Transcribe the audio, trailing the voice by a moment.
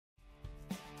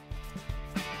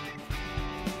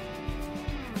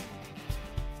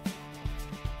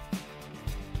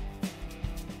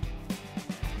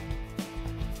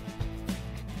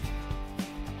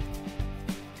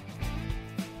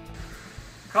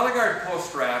ColorGuard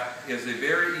Post Wrap is a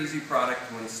very easy product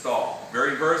to install.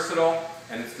 Very versatile,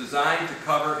 and it's designed to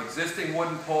cover existing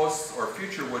wooden posts or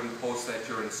future wooden posts that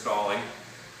you're installing.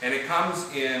 And it comes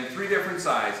in 3 different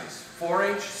sizes: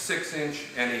 4-inch, 6-inch,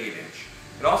 and 8-inch.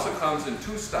 It also comes in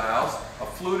 2 styles, a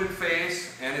fluted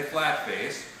face and a flat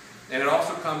face. And it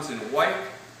also comes in white,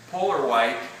 polar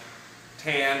white,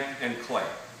 tan, and clay.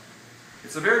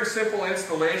 It's a very simple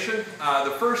installation.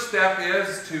 The first step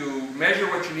is to measure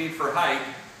what you need for height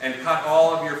and cut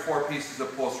all of your 4 pieces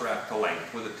of post wrap to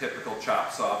length with a typical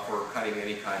chop saw for cutting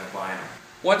any kind of vinyl.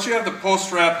 Once you have the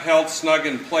post wrap held snug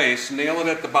in place, nail it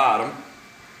at the bottom.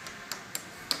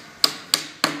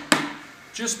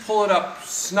 Just pull it up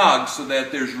snug so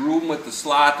that there's room with the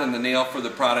slot and the nail for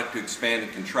the product to expand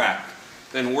and contract.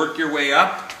 Then work your way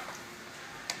up.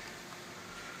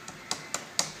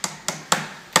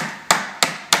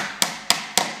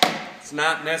 It's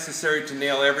not necessary to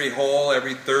nail every hole.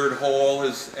 Every 3rd hole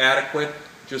is adequate,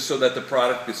 just so that the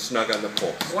product is snug on the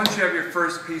post. Once you have your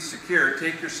first piece secure,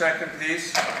 take your second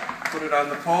piece, put it on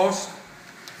the post,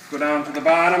 go down to the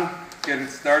bottom, get it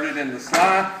started in the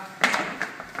slot,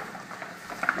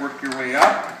 work your way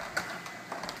up,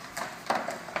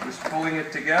 just pulling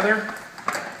it together.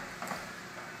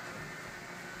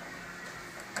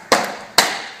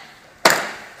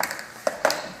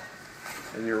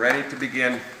 And you're ready to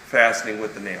begin fastening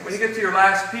with the nails. When you get to your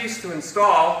last piece to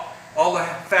install, all the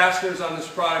fasteners on this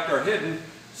product are hidden,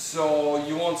 so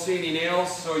you won't see any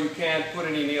nails, so you can't put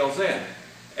any nails in.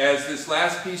 As this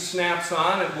last piece snaps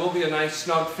on, it will be a nice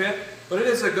snug fit, but it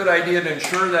is a good idea to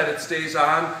ensure that it stays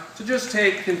on. So just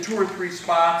take in 2 or 3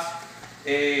 spots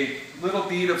a little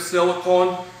bead of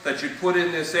silicone that you put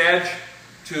in this edge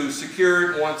to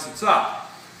secure it once it's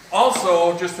up.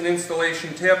 Also, just an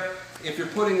installation tip, if you're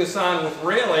putting this on with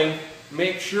railing,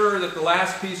 make sure that the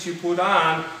last piece you put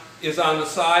on is on the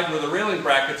side where the railing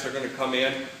brackets are going to come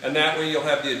in, and that way you'll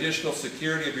have the additional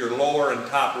security of your lower and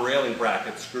top railing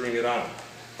brackets screwing it on.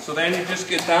 So then you just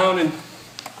get down and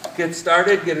get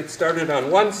it started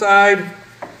on one side,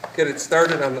 get it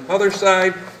started on the other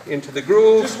side, into the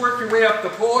groove. Just work your way up the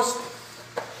post,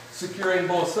 securing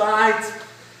both sides,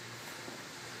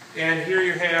 and here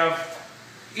you have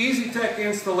EasyTech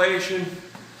installation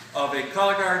of a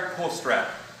ColorGuard post wrap.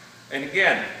 And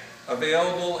again,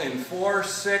 available in 4,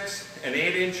 6, and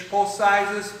 8-inch post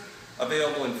sizes,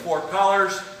 available in 4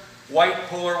 colors: white,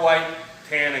 polar white,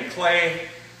 tan, and clay,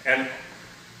 and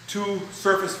 2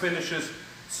 surface finishes: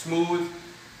 smooth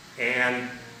and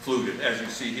fluted, as you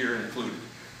see here in fluted.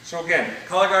 So again,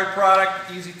 ColorGuard product,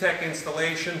 EasyTech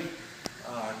installation,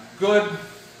 good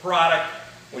product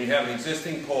when you have an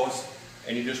existing post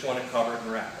and you just want to cover it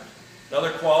and wrap it.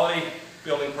 Another quality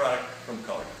building product from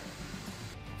ColorGuard.